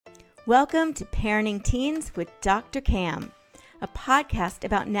Welcome to Parenting Teens with Dr. Cam, a podcast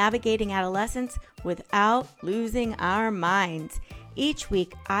about navigating adolescence without losing our minds. Each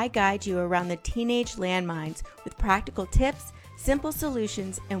week, I guide you around the teenage landmines with practical tips, simple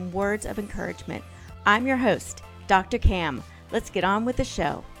solutions, and words of encouragement. I'm your host, Dr. Cam. Let's get on with the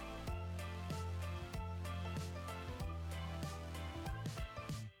show.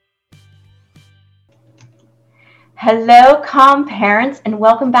 Hello, Calm parents, and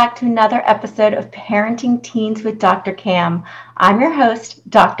welcome back to another episode of Parenting Teens with Dr. Cam. I'm your host,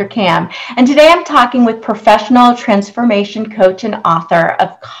 Dr. Cam, and today I'm talking with professional transformation coach and author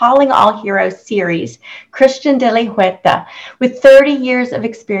of Calling All Heroes series, Christian de la Huerta. With 30 years of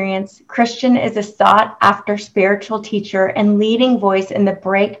experience, Christian is a sought-after spiritual teacher and leading voice in the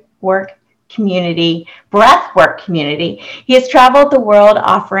breathwork community. He has traveled the world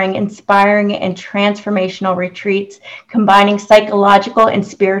offering inspiring and transformational retreats, combining psychological and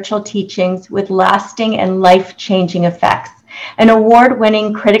spiritual teachings with lasting and life-changing effects. An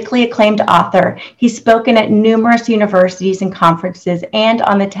award-winning, critically acclaimed author, he's spoken at numerous universities and conferences and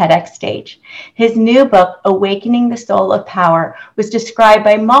on the TEDx stage. His new book, Awakening the Soul of Power, was described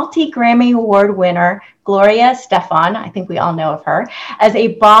by multi-Grammy Award winner Gloria Estefan, I think we all know of her, as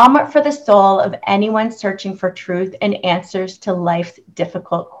a balm for the soul of anyone searching for truth and answers to life's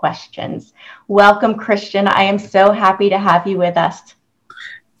difficult questions. Welcome, Christian. I am so happy to have you with us.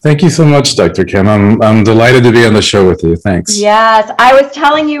 Thank you so much, Dr. Kim. I'm delighted to be on the show with you. Thanks. Yes, I was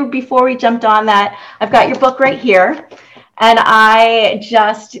telling you before we jumped on that I've got your book right here. And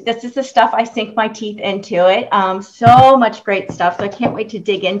this is the stuff I sink my teeth into it. So much great stuff. So I can't wait to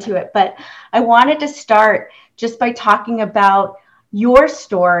dig into it. But I wanted to start just by talking about your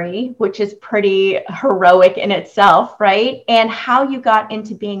story, which is pretty heroic in itself, right? And how you got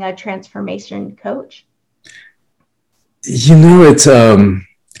into being a transformation coach. You know, it's an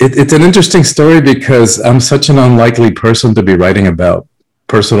interesting story because I'm such an unlikely person to be writing about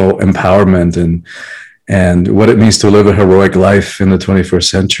personal empowerment and what it means to live a heroic life in the 21st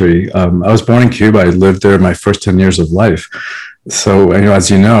century. I was born in Cuba. I lived there my first 10 years of life. So,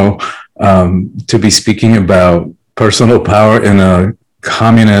 as you know, to be speaking about personal power in a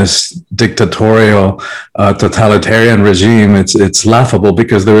communist, dictatorial, totalitarian regime, it's laughable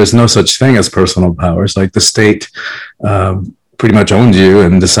because there is no such thing as personal power. It's like the state pretty much owns you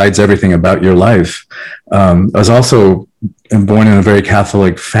and decides everything about your life. I was also born in a very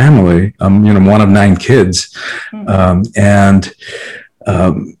Catholic family. I'm, one of 9 kids. With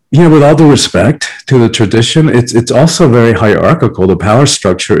all due respect to the tradition, it's also very hierarchical. The power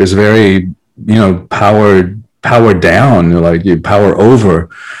structure is very, power down, like you power over.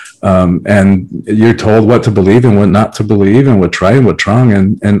 And you're told what to believe and what not to believe and what's right and what's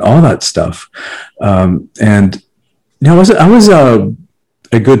wrong and all that stuff. I was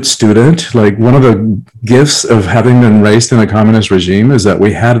a good student. Like, one of the gifts of having been raised in a communist regime is that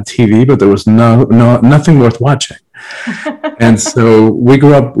we had a TV, but there was nothing worth watching. And so we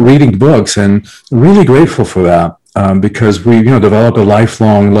grew up reading books, and really grateful for that because we, developed a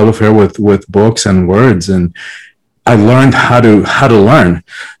lifelong love affair with books and words. And I learned how to learn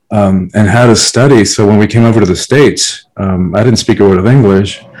and how to study. So when we came over to the States, I didn't speak a word of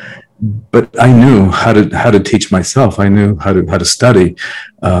English, but I knew how to teach myself. I knew how to study.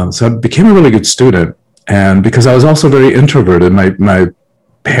 So I became a really good student. And because I was also very introverted, my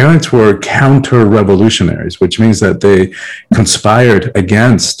parents were counter-revolutionaries, which means that they conspired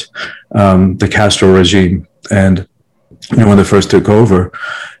against the Castro regime. And when they first took over,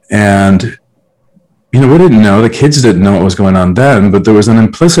 and we didn't know, the kids didn't know what was going on then, but there was an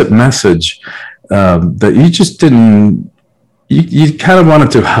implicit message that you just didn't. You kind of wanted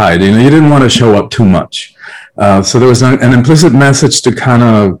to hide, you didn't want to show up too much. So there was an implicit message to kind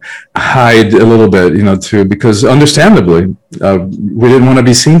of hide a little bit, because understandably, we didn't want to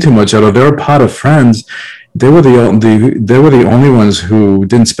be seen too much. Although there were a pot of friends, they were the only ones who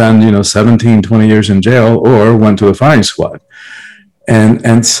didn't spend, 17, 20 years in jail or went to the firing squad.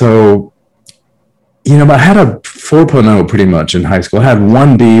 And so, I had a 4.0 pretty much in high school. I had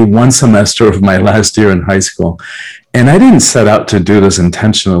 1B, one semester of my last year in high school. And I didn't set out to do this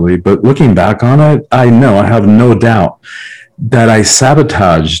intentionally, but looking back on it, I have no doubt that I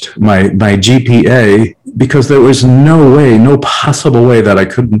sabotaged my GPA because there was no possible way that I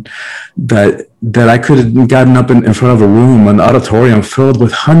couldn't, that I could have gotten up in front of a room, an auditorium filled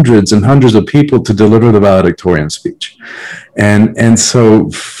with hundreds and hundreds of people to deliver the valedictorian speech. And so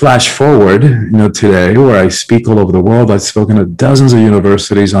flash forward, today, where I speak all over the world. I've spoken at dozens of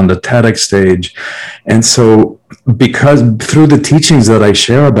universities on the TEDx stage. And so because through the teachings that I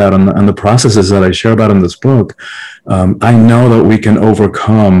share about and the processes that I share about in this book, I know that we can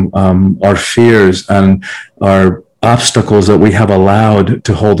overcome our fears and our obstacles that we have allowed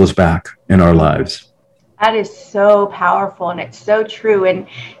to hold us back in our lives. That is so powerful, and it's so true. And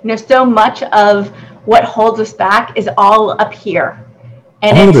so much of what holds us back is all up here.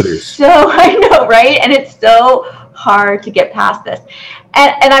 And all it's so, I know, right? And it's so hard to get past this.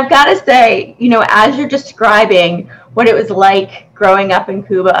 And I've got to say, as you're describing what it was like growing up in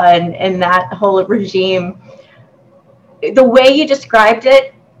Cuba and that whole regime, the way you described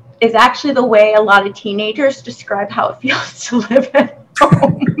it is actually the way a lot of teenagers describe how it feels to live at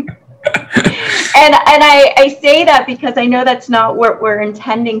home. And I say that because I know that's not what we're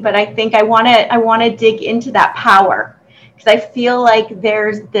intending, but I think I want to dig into that power, because I feel like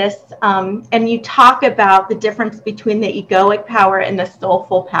there's this, and you talk about the difference between the egoic power and the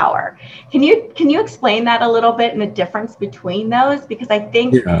soulful power. Can you explain that a little bit and the difference between those? Because I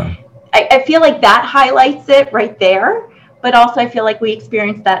think I feel like that highlights it right there, but also I feel like we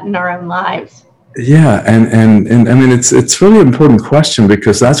experience that in our own lives. Yeah, and I mean it's really important question,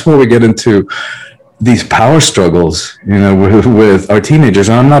 because that's where we get into these power struggles, with our teenagers.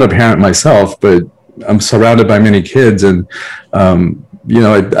 And I'm not a parent myself, but I'm surrounded by many kids, and I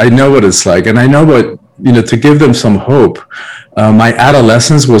know what it's like, and I know what to give them some hope. My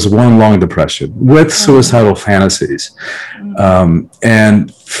adolescence was one long depression with suicidal fantasies,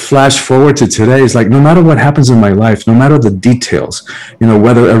 and flash forward to today, is like, no matter what happens in my life, no matter the details,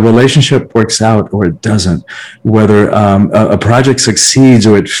 whether a relationship works out or it doesn't, whether a project succeeds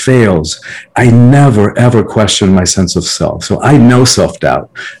or it fails, I never ever question my sense of self. So I know self-doubt,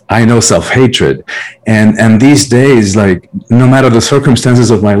 I know self-hatred, and these days, like, no matter the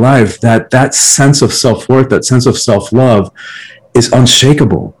circumstances of my life, that sense of self-worth, that sense of self-love is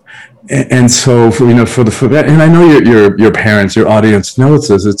unshakable. And so, for that, and I know your parents, your audience knows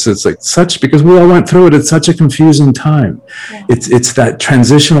this. It's like such, because we all went through it. It's such a confusing time. Yeah. It's that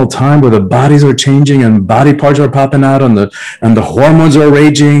transitional time where the bodies are changing and body parts are popping out, and the hormones are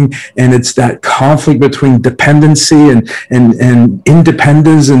raging, and it's that conflict between dependency and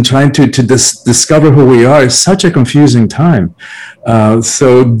independence, and trying to discover who we are. It's such a confusing time.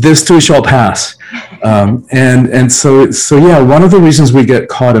 So this too shall pass. And so yeah, one of the reasons we get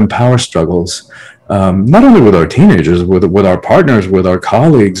caught in power struggles, not only with our teenagers, with our partners, with our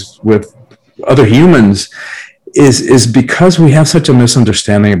colleagues, with other humans, is because we have such a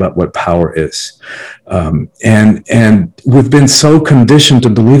misunderstanding about what power is. And we've been so conditioned to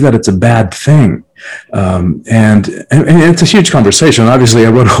believe that it's a bad thing. And it's a huge conversation. Obviously, I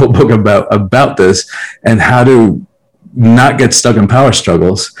wrote a whole book about this, and how to not get stuck in power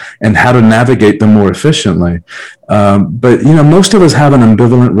struggles and how to navigate them more efficiently. But most of us have an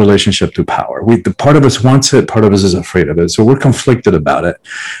ambivalent relationship to power. The part of us wants it, part of us is afraid of it. So we're conflicted about it.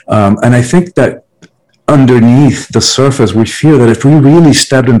 And I think that underneath the surface, we fear that if we really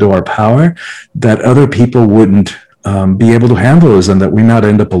stepped into our power, that other people wouldn't be able to handle us, and that we might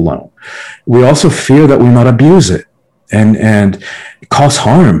end up alone. We also fear that we might abuse it and cause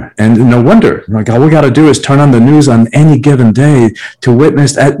harm. And no wonder, like, all we got to do is turn on the news on any given day to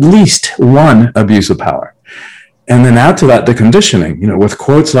witness at least one abuse of power. And then add to that the conditioning, with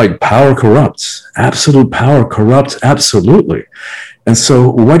quotes like "power corrupts," absolute power corrupts absolutely. And so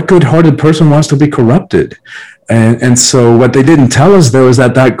what good-hearted person wants to be corrupted? And so what they didn't tell us, though, is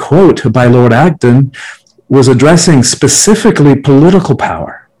that quote by Lord Acton was addressing specifically political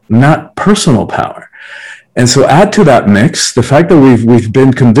power, not personal power. And so add to that mix the fact that we've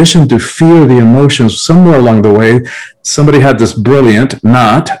been conditioned to fear the emotions. Somewhere along the way, somebody had this brilliant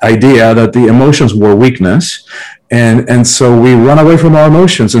idea that the emotions were weakness. And so we run away from our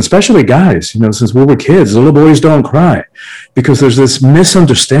emotions, and especially guys, since we were kids, little boys don't cry, because there's this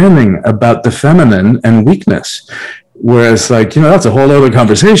misunderstanding about the feminine and weakness. Whereas, like, that's a whole other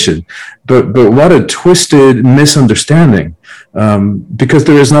conversation. But what a twisted misunderstanding, because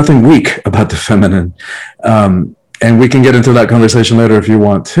there is nothing weak about the feminine. And we can get into that conversation later if you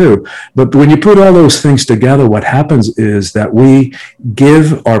want to. But when you put all those things together, what happens is that we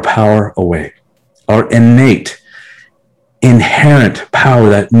give our power away, our innate, inherent power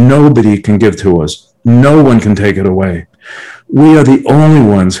that nobody can give to us. No one can take it away. We are the only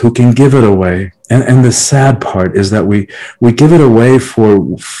ones who can give it away. And the sad part is that we give it away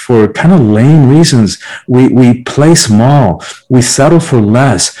for kind of lame reasons. We play small. We settle for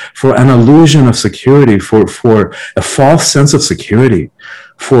less, for an illusion of security, for a false sense of security,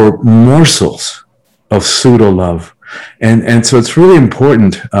 for morsels of pseudo love. And so it's really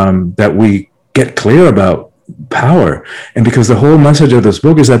important that we get clear about power. And because the whole message of this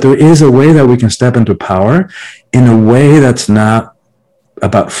book is that there is a way that we can step into power in a way that's not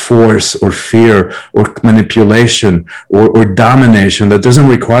about force or fear or manipulation or domination, that doesn't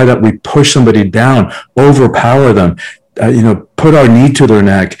require that we push somebody down, overpower them, put our knee to their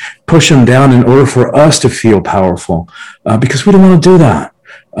neck, push them down in order for us to feel powerful, because we don't want to do that.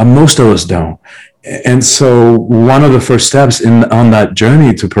 Most of us don't. And so one of the first steps on that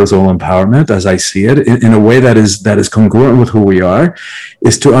journey to personal empowerment, as I see it, in a way that is congruent with who we are,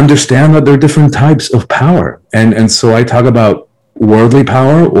 is to understand that there are different types of power. And so I talk about worldly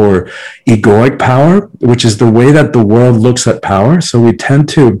power or egoic power, which is the way that the world looks at power. So we tend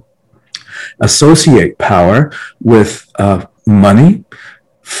to associate power with money,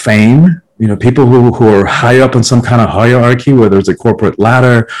 fame, people who are high up in some kind of hierarchy, whether it's a corporate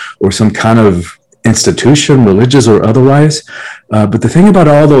ladder or some kind of institution, religious or otherwise. But the thing about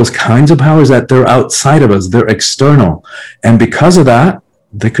all those kinds of powers is that they're outside of us, they're external. And because of that,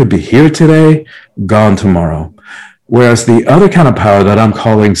 they could be here today, gone tomorrow. Whereas the other kind of power that I'm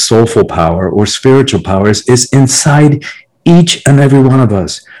calling soulful power or spiritual powers is inside each and every one of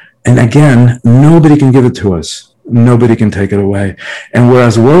us. And again, nobody can give it to us. Nobody can take it away. And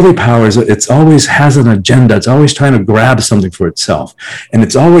whereas worldly powers, it's always has an agenda. It's always trying to grab something for itself. And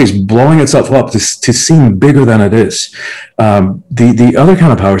it's always blowing itself up to seem bigger than it is. The other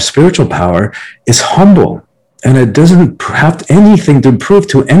kind of power, spiritual power, is humble. And it doesn't have anything to prove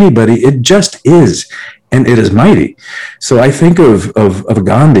to anybody. It just is. And it is mighty. So I think of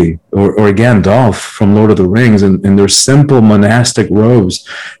Gandhi or Gandalf from Lord of the Rings and their simple monastic robes,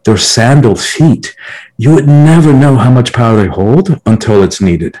 their sandal feet. You would never know how much power they hold until it's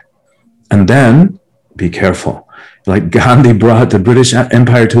needed. And then be careful. Like Gandhi brought the British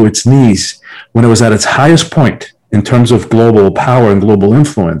Empire to its knees when it was at its highest point in terms of global power and global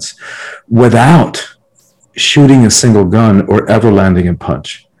influence without shooting a single gun or ever landing a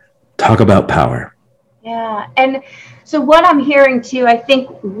punch. Talk about power. Yeah. And so what I'm hearing too, I think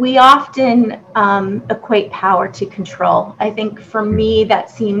we often equate power to control. I think for me,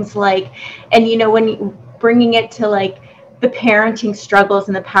 that seems like, and when you bringing it to like the parenting struggles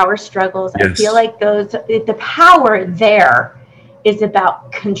and the power struggles, yes. I feel like the power there is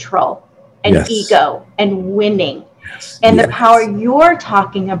about control and yes. ego and winning. Yes. And yes. the power you're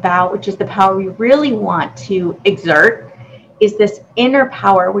talking about, which is the power we really want to exert, is this inner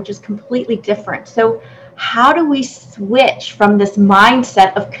power, which is completely different. So how do we switch from this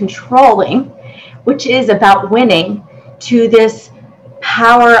mindset of controlling, which is about winning, to this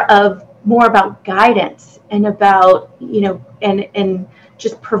power of more about guidance and about, and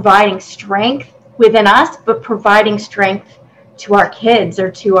just providing strength within us, but providing strength to our kids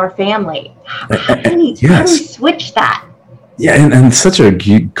or to our family? How do we switch that? Yeah, and such a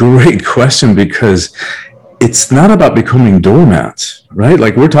great question, because it's not about becoming doormats, right?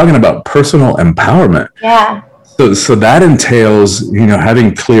 Like we're talking about personal empowerment. Yeah. So that entails,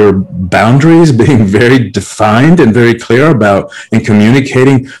 having clear boundaries, being very defined and very clear about and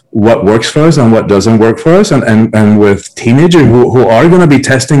communicating what works for us and what doesn't work for us. And with teenagers who are going to be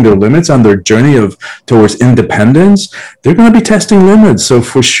testing their limits on their journey towards independence, they're going to be testing limits. So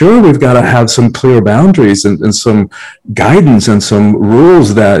for sure, we've got to have some clear boundaries and some guidance and some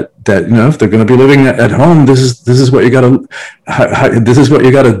rules that if they're going to be living at home, this is what you got to this is what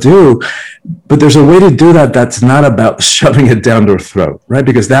you got to do. But there's a way to do that that's not about shoving it down their throat, right?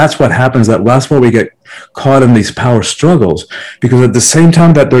 Because that's what happens. That's why we get caught in these power struggles. Because at the same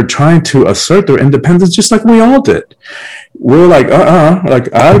time that they're trying to assert their independence, just like we all did, we're like,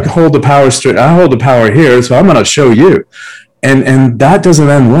 like I hold the power straight. I hold the power here, so I'm going to show you, and that doesn't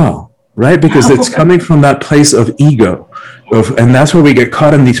end well, right? Because it's coming from that place of ego. And that's where we get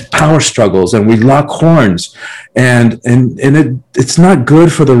caught in these power struggles and we lock horns, and it's not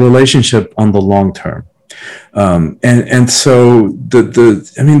good for the relationship on the long term. And so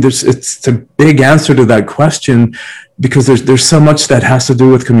it's a big answer to that question, because there's so much that has to do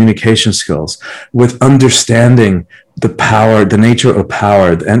with communication skills, with understanding the power, the nature of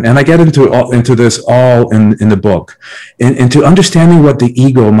power. And I get into this all in the book, into understanding what the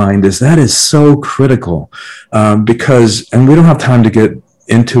ego mind is. That is so critical, because, and we don't have time to get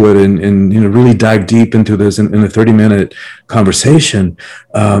into it and really dive deep into this in a 30-minute conversation.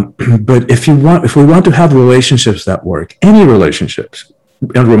 But if we want to have relationships that work, any relationships,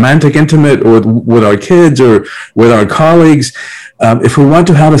 romantic, intimate, or with our kids or with our colleagues, if we want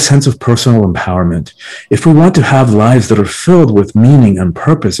to have a sense of personal empowerment, if we want to have lives that are filled with meaning and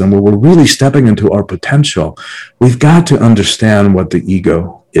purpose and where we're really stepping into our potential, we've got to understand what the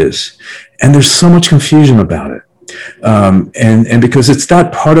ego is. And there's so much confusion about it. And because it's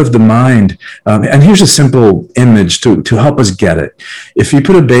that part of the mind, and here's a simple image to help us get it. If you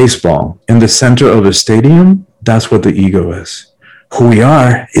put a baseball in the center of a stadium, that's what the ego is. who we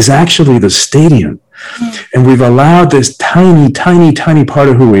are is actually the stadium. And we've allowed this tiny, tiny, tiny part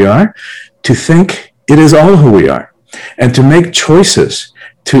of who we are to think it is all who we are, and to make choices,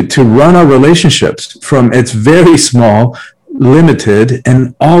 to run our relationships from its very small, limited,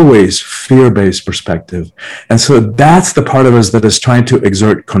 and always fear-based perspective. And so that's the part of us that is trying to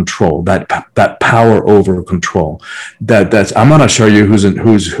exert control, that power over control. That's I'm going to show you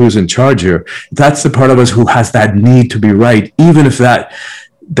who's in charge here. That's the part of us who has that need to be right, even if that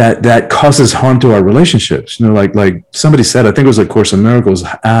causes harm to our relationships. Like somebody said, I think it was like Course in Miracles,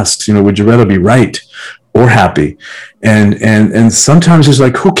 asks, would you rather be right or happy? And sometimes it's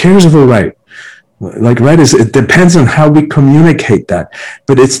like, who cares if we're right? Like, right, it depends on how we communicate that.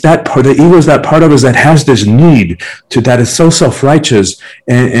 But it's that part, the ego is that part of us that has this need that is so self-righteous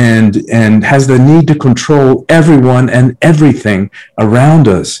and has the need to control everyone and everything around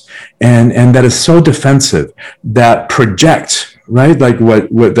us. And that is so defensive, that projects, right? Like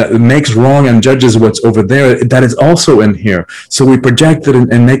what that makes wrong and judges what's over there, that is also in here. So we project it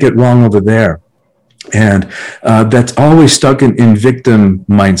and make it wrong over there. And that's always stuck in victim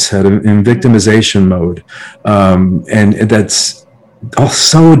mindset, in victimization mode. And that's all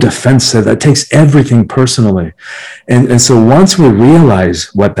so defensive. That takes everything personally. And so once we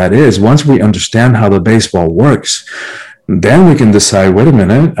realize what that is, once we understand how the baseball works, then we can decide, wait a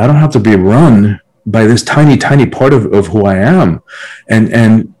minute, I don't have to be run by this tiny, tiny part of who I am.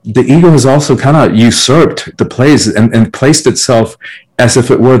 And the ego has also kind of usurped the place and placed itself as if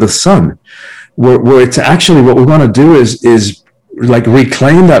it were the sun. Where it's actually what we want to do is like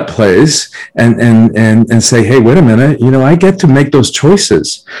reclaim that place and say, hey, wait a minute, I get to make those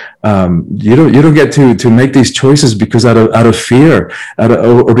choices. You don't get to make these choices because out of fear,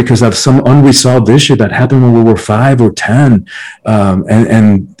 or because of some unresolved issue that happened when we were 5 or 10,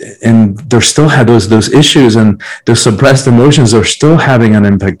 and there still had those issues, and the suppressed emotions are still having an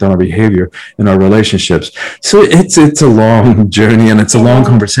impact on our behavior in our relationships. So it's a long journey and it's a long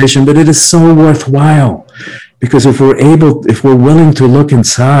conversation, but it is so worthwhile. Because if we're willing to look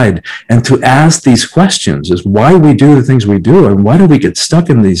inside and to ask these questions, is why we do the things we do, and why do we get stuck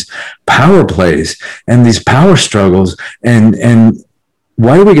in these power plays and these power struggles, and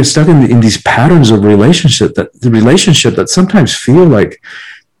why do we get stuck in these patterns of relationship that sometimes feel like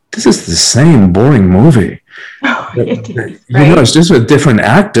this is the same boring movie. It's just a different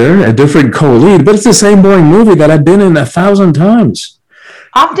actor, a different co-lead, but it's the same boring movie that I've been in 1,000 times.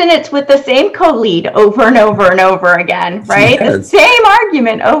 Often it's with the same co-lead over and over and over again, right? Yes. The same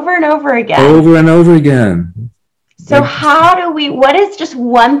argument over and over again. Over and over again. So what is just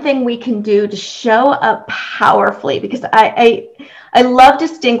one thing we can do to show up powerfully? Because I love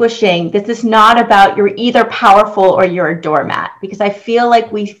distinguishing, this is not about you're either powerful or you're a doormat, because I feel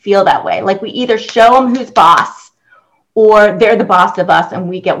like we feel that way. Like we either show them who's boss or they're the boss of us and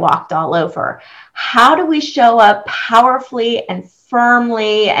we get walked all over. How do we show up powerfully and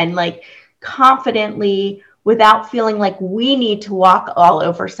firmly and like confidently without feeling like we need to walk all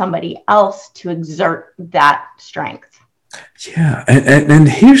over somebody else to exert that strength? Yeah, and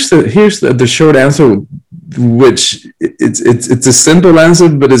here's the short answer, which it's a simple answer,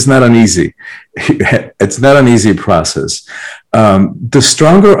 but it's not an easy. It's not an easy process. The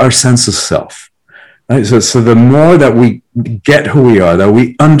stronger our sense of self, right? So the more that we get who we are, that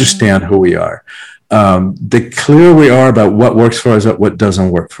we understand who we are, the clearer we are about what works for us and what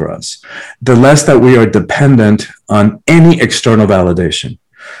doesn't work for us, the less that we are dependent on any external validation,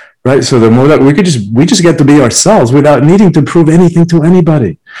 right? So the more that we just get to be ourselves without needing to prove anything to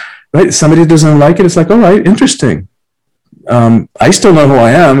anybody, right? Somebody doesn't like it, it's like, all right, interesting. I still know who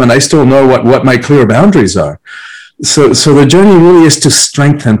I am, and I still know what my clear boundaries are. So the journey really is to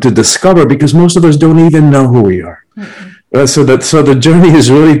strengthen, to discover, because most of us don't even know who we are. Mm-hmm. So the journey is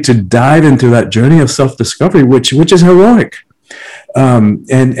really to dive into that journey of self-discovery, which is heroic,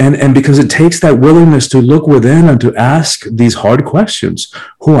 and because it takes that willingness to look within and to ask these hard questions: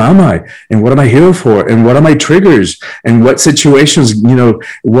 who am I, and what am I here for, and what are my triggers, and what situations,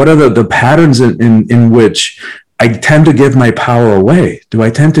 what are the patterns in which I tend to give my power away? Do I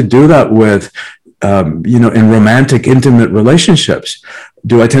tend to do that with in romantic, intimate relationships?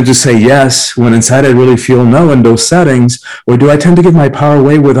 Do I tend to say yes when inside I really feel no in those settings? Or do I tend to give my power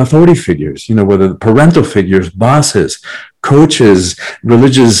away with authority figures, whether parental figures, bosses, coaches,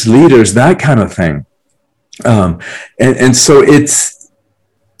 religious leaders, that kind of thing? And so it's,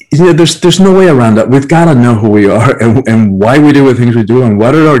 there's no way around that. We've got to know who we are and why we do the things we do, and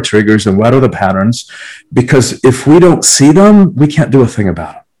what are our triggers and what are the patterns, because if we don't see them, we can't do a thing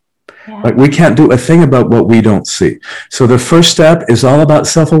about them. Yeah. Like we can't do a thing about what we don't see. So the first step is all about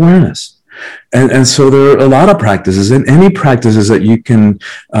self-awareness. And so there are a lot of practices, and any practices that you can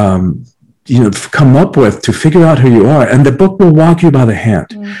come up with to figure out who you are. And the book will walk you by the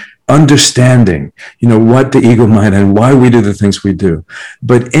hand, understanding, what the ego mind and why we do the things we do.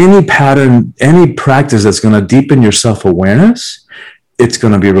 But any pattern, any practice that's going to deepen your self-awareness, it's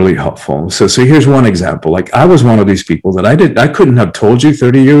going to be really helpful. So here's one example. Like, I was one of these people that I couldn't have told you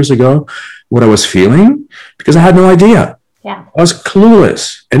 30 years ago what I was feeling because I had no idea. Yeah. I was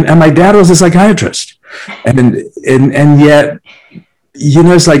clueless. And my dad was a psychiatrist. And yet,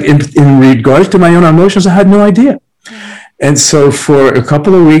 it's like in regards to my own emotions, I had no idea. And so for a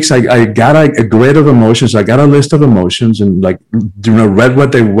couple of weeks, I got a grid of emotions. I got a list of emotions and read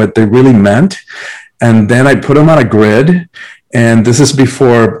what they really meant. And then I put them on a grid. And this is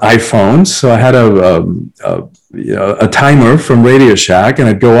before iPhones. So I had a timer from Radio Shack, and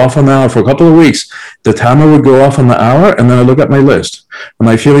I'd go off on the hour for a couple of weeks. The timer would go off on the hour, and then I look at my list. Am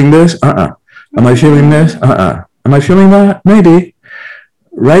I feeling this? Am I feeling this? Am I feeling that? Maybe.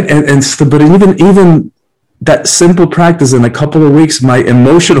 Right? But even that simple practice, in a couple of weeks, my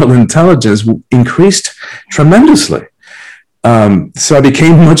emotional intelligence increased tremendously. So I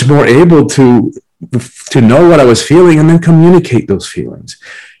became much more able to know what I was feeling and then communicate those feelings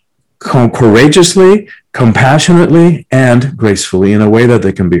courageously, compassionately, and gracefully in a way that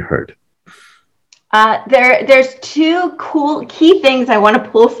they can be heard. There's two cool key things I want to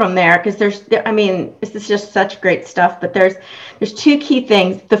pull from there, because this is just such great stuff, but there's two key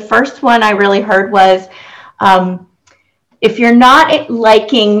things. The first one I really heard was, if you're not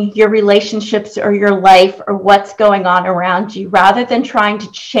liking your relationships or your life or what's going on around you, rather than trying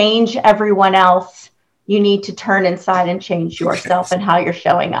to change everyone else, you need to turn inside and change yourself and how you're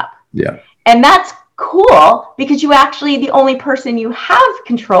showing up. Yeah. And that's cool, because the only person you have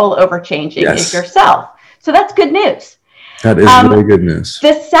control over changing is yourself. So that's good news. That is really good news.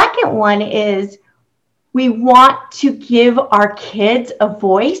 The second one is, we want to give our kids a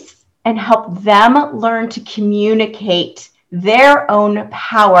voice and help them learn to communicate their own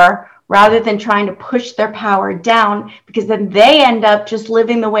power rather than trying to push their power down, because then they end up just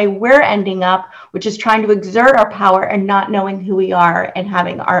living the way we're ending up, which is trying to exert our power and not knowing who we are and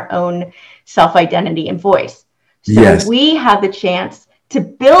having our own self-identity and voice. So we have the chance to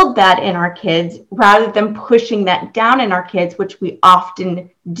build that in our kids rather than pushing that down in our kids, which we often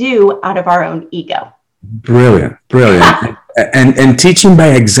do out of our own ego. Brilliant. and teaching by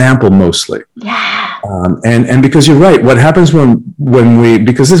example mostly. Yeah. And because you're right, what happens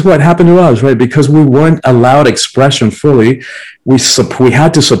because this is what happened to us, right? Because we weren't allowed expression fully, we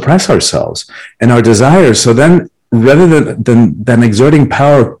had to suppress ourselves and our desires. So then, rather than exerting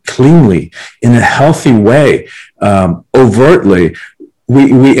power cleanly in a healthy way, overtly,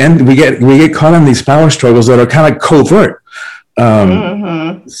 we get caught in these power struggles that are kind of covert.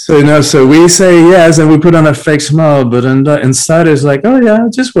 So we say yes, and we put on a fake smile, but inside is like, oh yeah,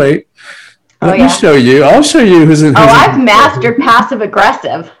 just wait. Let me show you. I'll show you who's in. I've mastered passive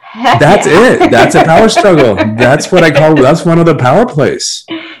aggressive. That's it. That's a power struggle. That's what I call. That's one of the power plays.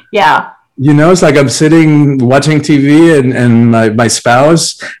 Yeah. It's like I'm sitting watching TV, and my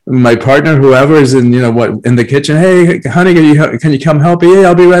spouse, my partner, whoever is in in the kitchen. Hey, honey, can you come help me? Yeah,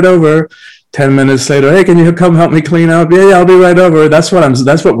 I'll be right over. 10 minutes later, hey, can you come help me clean up? Yeah, I'll be right over. That's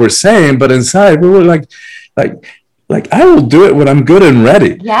what we're saying. But inside, we were like, I will do it when I'm good and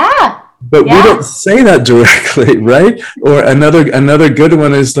ready. Yeah. But we don't say that directly, right? Or another good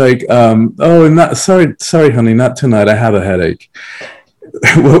one is like, sorry, honey, not tonight. I have a headache.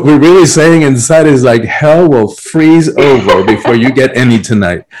 What we're really saying inside is like, hell will freeze over before you get any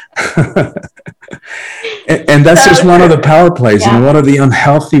tonight. and that's just one of the power plays and one of the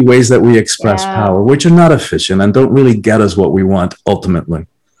unhealthy ways that we express power, which are not efficient and don't really get us what we want ultimately.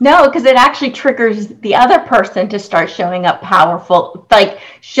 No, because it actually triggers the other person to start showing up powerful, like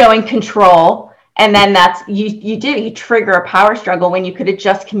showing control. And then that's, you trigger a power struggle when you could have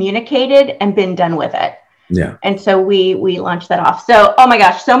just communicated and been done with it. Yeah. And so we launched that off. So, oh my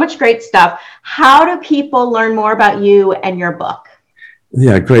gosh, so much great stuff. How do people learn more about you and your book?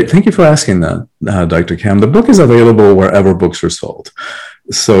 Yeah, great. Thank you for asking that, Dr. Cam. The book is available wherever books are sold.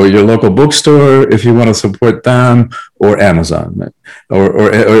 So your local bookstore, if you want to support them, or Amazon,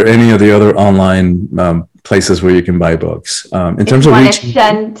 or any of the other online places where you can buy books. In terms of reaching,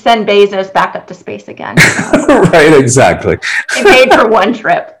 send Bezos back up to space again. Right, exactly. He paid for one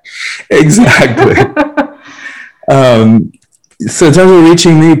trip. Exactly. So in terms of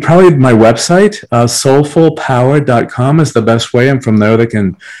reaching me, probably my website, soulfulpower.com is the best way. And from there, they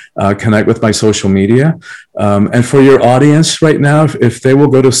can connect with my social media. And for your audience right now, if they will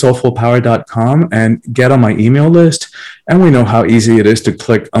go to soulfulpower.com and get on my email list, and we know how easy it is to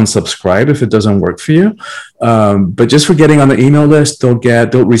click unsubscribe if it doesn't work for you. But just for getting on the email list,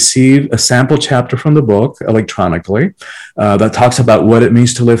 they'll receive a sample chapter from the book electronically that talks about what it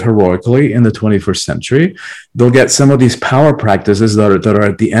means to live heroically in the 21st century. They'll get some of these power practices that are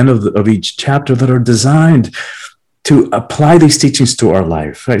at the end of each chapter that are designed to apply these teachings to our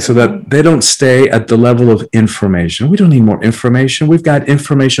life, right? So that they don't stay at the level of information. We don't need more information. We've got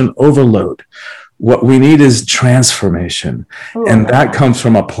information overload. What we need is transformation. Ooh, and that comes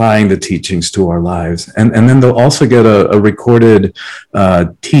from applying the teachings to our lives. And then they'll also get a recorded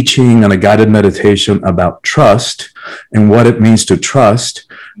teaching and a guided meditation about trust and what it means to trust,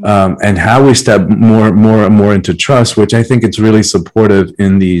 and how we step more and more into trust, which I think it's really supportive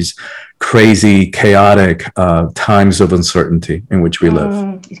in these crazy, chaotic times of uncertainty in which we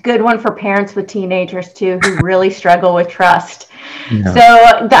live. It's a good one for parents with teenagers too, who really struggle with trust. Yeah. So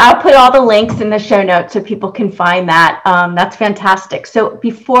I'll put all the links in the show notes so people can find that. That's fantastic. So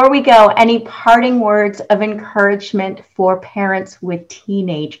before we go, any parting words of encouragement for parents with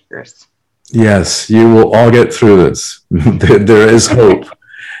teenagers? Yes, you will all get through this. There is hope.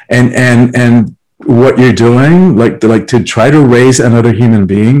 And what you're doing, like to try to raise another human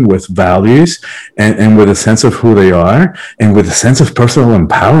being with values and with a sense of who they are and with a sense of personal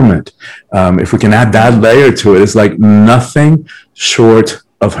empowerment. If we can add that layer to it, it's like nothing short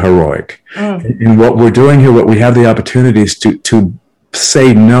of heroic. And what we're doing here, what we have the opportunities to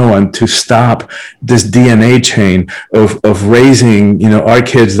say no and to stop this DNA chain of raising, our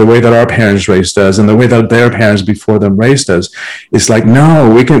kids the way that our parents raised us and the way that their parents before them raised us. It's like,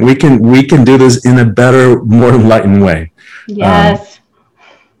 no, we can do this in a better, more enlightened way. Yes.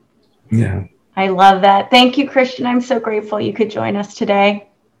 Yeah. I love that. Thank you, Christian. I'm so grateful you could join us today.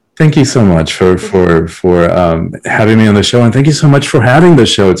 Thank you so much for having me on the show, and thank you so much for having the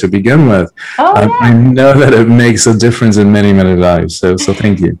show to begin with. I know that it makes a difference in many, many lives. So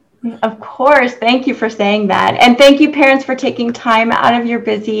thank you. Of course. Thank you for saying that. And thank you, parents, for taking time out of your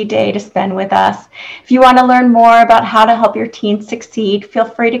busy day to spend with us. If you want to learn more about how to help your teens succeed, feel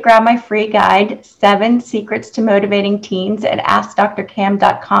free to grab my free guide, 7 Secrets to Motivating Teens, at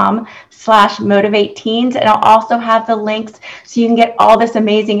AskDrCam.com/motivate-teens. And I'll also have the links so you can get all this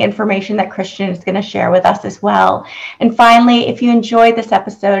amazing information that Christian is going to share with us as well. And finally, if you enjoyed this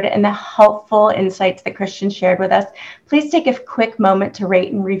episode and the helpful insights that Christian shared with us, please take a quick moment to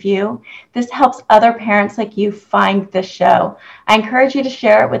rate and review. This helps other parents like you find the show. I encourage you to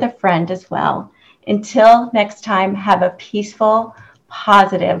share it with a friend as well. Until next time, have a peaceful,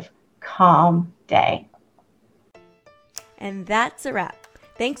 positive, calm day. And that's a wrap.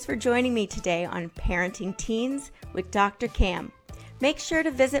 Thanks for joining me today on Parenting Teens with Dr. Cam. Make sure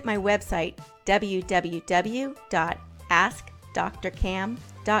to visit my website,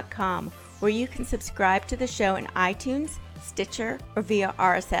 www.askdrcam.com, where you can subscribe to the show in iTunes, Stitcher, or via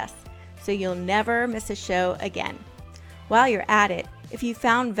RSS, so you'll never miss a show again. While you're at it, if you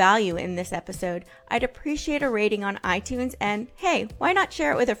found value in this episode, I'd appreciate a rating on iTunes, and hey, why not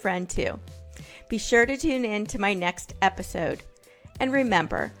share it with a friend too? Be sure to tune in to my next episode. And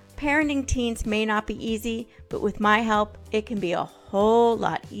remember, parenting teens may not be easy, but with my help, it can be a whole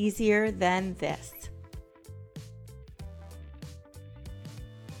lot easier than this.